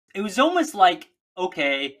it was almost like,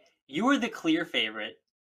 okay, you were the clear favorite.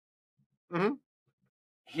 Hmm.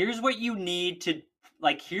 Here's what you need to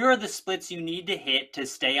like. Here are the splits you need to hit to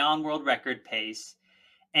stay on world record pace,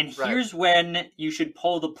 and Right. here's when you should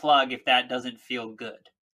pull the plug if that doesn't feel good.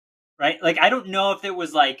 Right? Like I don't know if it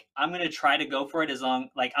was like I'm gonna try to go for it as long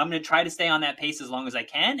like I'm gonna try to stay on that pace as long as I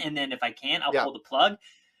can, and then if I can, I'll Yeah. pull the plug.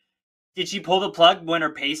 Did she pull the plug when her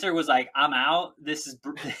pacer was like, "I'm out. The this is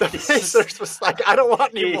Pacers was like, I don't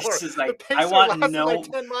want any it's more. just The like I Pacer want lasted like no."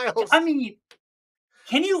 10 I miles. mean,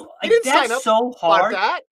 can you He like didn't sign that's up so for hard?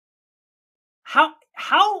 that. How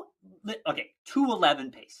okay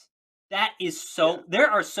 2:11 pace. That is Yeah. so. There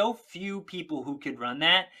are so few people who could run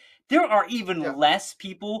that. There are Yeah. even less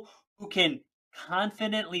people who can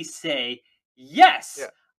confidently say, "Yes, Yeah.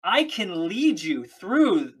 I can lead you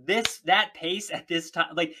through that pace at this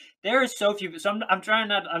time." Like there are so few. So I'm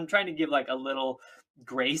trying to give like a little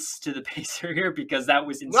grace to the pacer here because that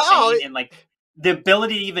was No. insane and like the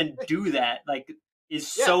ability to even do that like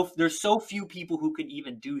is Yeah. so there's so few people who can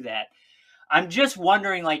even do that. I'm just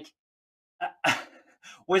wondering, like,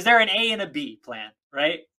 was there an A and a B plan?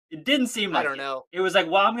 Right? It didn't seem I like don't it. know. It was like,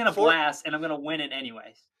 well, I'm gonna For blast and I'm gonna win it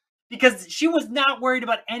anyways, because she was not worried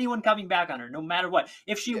about anyone coming back on her, no matter what.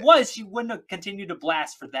 If she yeah, was, she wouldn't have continued to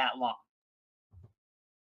blast for that long.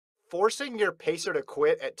 forcing your pacer to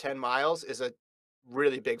quit at 10 miles is a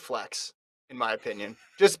really big flex, in my opinion.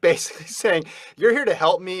 Just basically saying, you're here to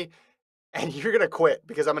help me and you're going to quit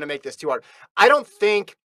because I'm going to make this too hard. I don't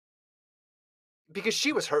think because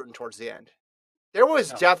she was hurting towards the end. There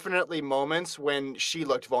was Oh, definitely moments when she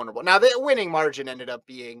looked vulnerable. Now, the winning margin ended up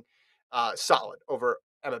being solid over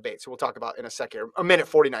Emma Bates, who we'll talk about in a second, a minute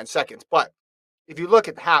 49 seconds. But if you look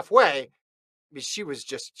at halfway, I mean, she was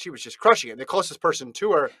just crushing it. And the closest person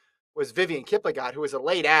to her was Vivian Kiplagat, who was a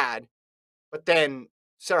late ad, but then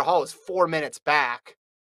Sarah Hall was 4 minutes back.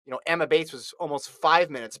 Emma Bates was almost 5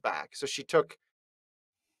 minutes back. So she took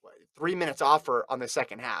 3 minutes off her on the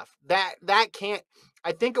second half. That can't.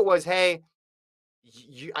 I think it was, hey,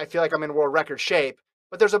 I feel like I'm in world record shape,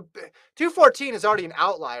 but there's a 214 is already an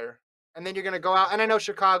outlier, and then you're gonna go out. And I know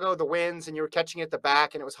Chicago, the winds, and you were catching at the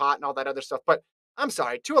back, and it was hot and all that other stuff. But I'm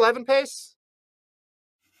sorry, 211 pace,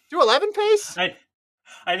 211 pace. I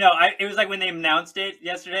I know. It was like when they announced it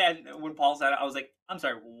yesterday. When Paul said it, I was like, "I'm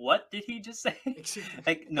sorry, what did he just say?" Excuse,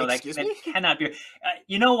 Like, no, excuse that me. cannot be.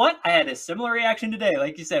 You know what? I had a similar reaction today,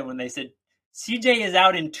 like you said, when they said CJ is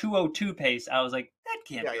out in 202 pace. I was like, that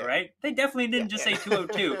can't Yeah, be yeah, right. They definitely yeah, didn't just say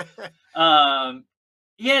 202. yeah. Um,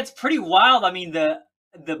 yeah, it's pretty wild. I mean, the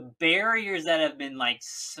barriers that have been like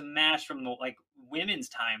smashed from the like women's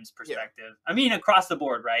times Yeah, perspective. I mean, across the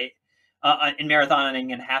board, right? In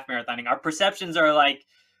marathoning and half marathoning, our perceptions are like,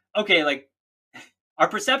 okay, like our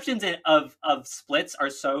perceptions of splits are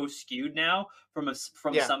so skewed now from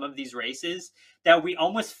yeah, some of these races that we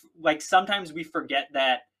almost like sometimes we forget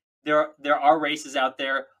that there are races out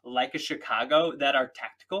there like a Chicago that are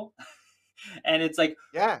tactical, and it's like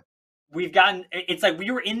yeah, we've gotten it's like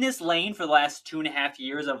we were in this lane for the last 2.5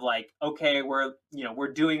 years of like, okay, we're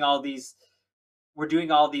doing all these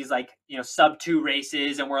like sub two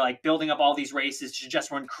races, and we're like building up all these races to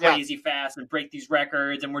just run yeah, crazy fast and break these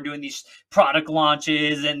records, and we're doing these product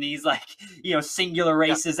launches and these like singular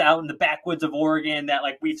yeah, races out in the backwoods of Oregon, that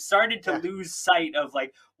like we've started to yeah. lose sight of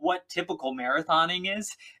like what typical marathoning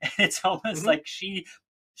is. And it's almost Hmm. like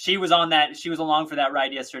she was on that, she was along for that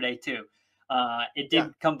ride yesterday too. It Yeah,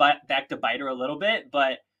 did come back to bite her a little bit,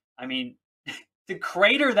 but I mean, to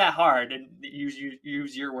crater that hard and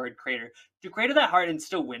use your word crater, to crater that hard and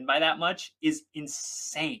still win by that much is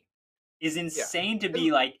insane. Is yeah, insane to and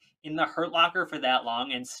be like in the hurt locker for that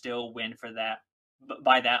long and still win for that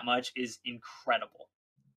by that much is incredible.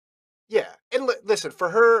 yeah. And listen, for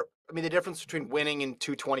her, I mean, the difference between winning in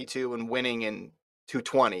 222 and winning in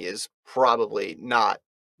 220 is probably not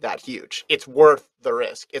that huge. It's worth the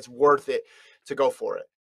risk. It's worth it to go for it.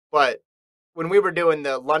 But when we were doing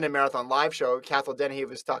the London Marathon live show, Cathal Dennehy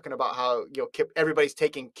was talking about how everybody's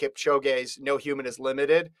taking Kipchoge's "no human is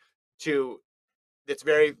limited" to it's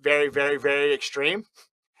very, very, very, very extreme,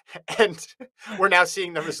 and we're now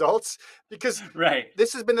seeing the results because Right.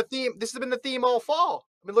 this has been the theme. This has been the theme all fall.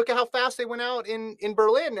 I mean, look at how fast they went out in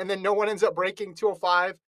Berlin, and then no one ends up breaking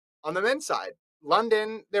 205 on the men's side.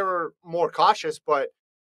 London, they were more cautious, but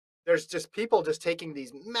there's just people just taking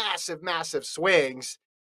these massive, massive swings.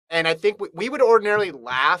 And I think we would ordinarily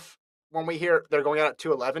laugh when we hear they're going out at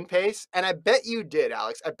 211 pace. And I bet you did,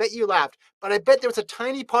 Alex. I bet you laughed. But I bet there was a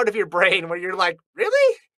tiny part of your brain where you're like,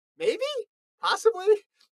 really? Maybe? Possibly?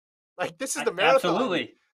 Like, this is the marathon.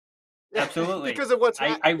 Absolutely. Yeah, Absolutely. because of what's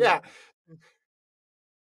I yeah.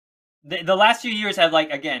 the last few years have, like,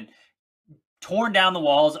 again, torn down the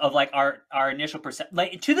walls of, like, our initial percent,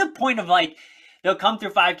 like, to the point of, like, they'll come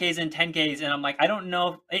through 5Ks and 10Ks, and I'm like, I don't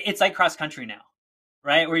know. It's like cross country now,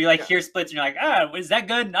 right? Where you, like, Yeah, hear splits and you're like, ah, is that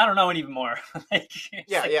good? I don't know anymore. Like,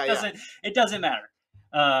 it's yeah, like yeah, yeah, it doesn't matter.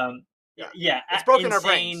 Um, yeah. yeah, It's broken our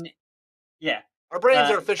brains. insane. Yeah, Our brains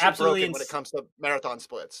are officially absolutely. broken when it comes to marathon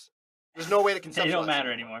splits. There's no way to They don't conceptualize it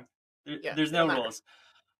matter anymore. anymore. Yeah, There's they no don't matter. rules.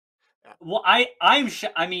 Yeah. Well,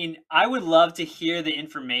 I mean, I would love to hear the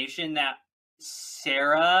information that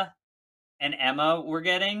Sarah and Emma were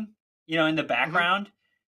getting, in the Hmm. background,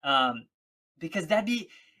 um, because it'd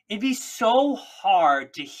be so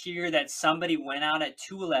hard to hear that somebody went out at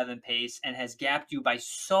 2:11 pace and has gapped you by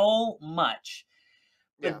so much.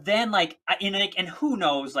 Yeah. But then, like, and who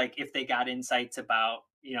knows, like, if they got insights about,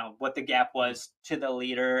 what the gap Hmm. was to the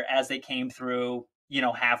leader as they came through,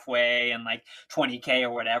 halfway and, like, 20K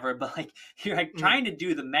or whatever. But, like, you're, like, Hmm. trying to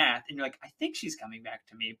do the math and you're like, I think she's coming back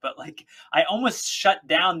to me. But, like, I almost shut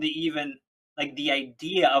down the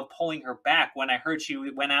idea of pulling her back when I heard she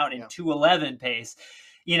went out in Yeah. 2:11 pace,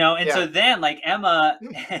 and Yeah. so then, like, Emma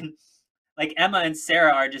and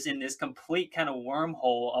Sarah are just in this complete kind of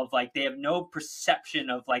wormhole of, like, they have no perception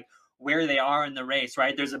of, like, where they are in the race,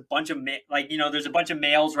 right? There's a bunch of there's a bunch of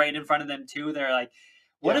males right in front of them too. They're like,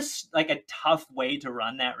 what Yeah. is, like, a tough way to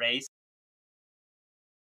run that race.